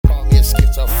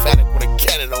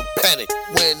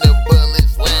panic when them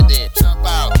bullets landing. Jump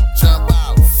out,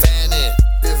 panic.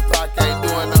 This block ain't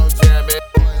doing no jamming.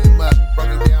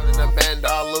 Broke it down in the band,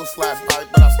 all loose last night,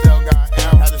 but I still got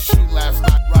M. Had to shoot last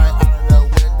night right out of the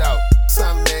window.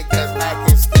 Some niggas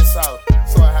acting schizo,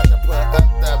 so I had to put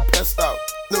up the pistol.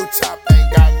 New chop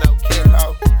ain't got no kid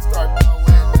ho. Start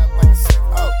blowing up like a sick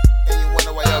hoe, and you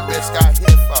wonder why your bitch got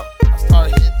hit for. I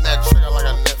started hitting that trigger like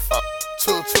a nympho.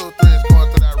 223 is going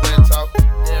through that rental.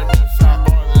 Damn, no shot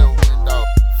all in the window.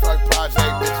 Fuck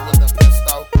project bitch with a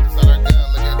pistol. This other gun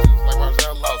looking just like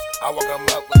Marcello's. I woke him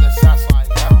up with the shots like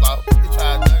hello. He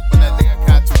tried to duck, but that nigga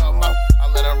got 12 more. I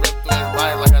let him rip through his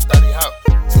body like a dirty hoe.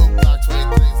 2 Glock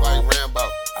 23s like Rambo.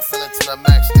 I feel it to the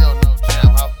max, still no jam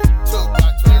ho. 2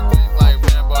 Glock 23s like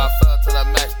Rambo. I feel it to the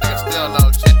max, nigga, still no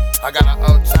jam. I got an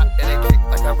old chop and it kick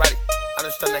like a ready. I'm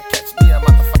just trying to catch me a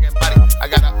motherfucking body. I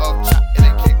got an old chop and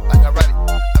it kick like a ready.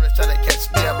 I'm just trying to catch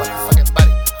me a motherfucking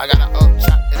body. I got an old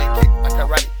chop and it kick like a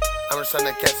ready. I'm just trying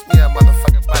to catch me a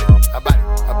motherfucking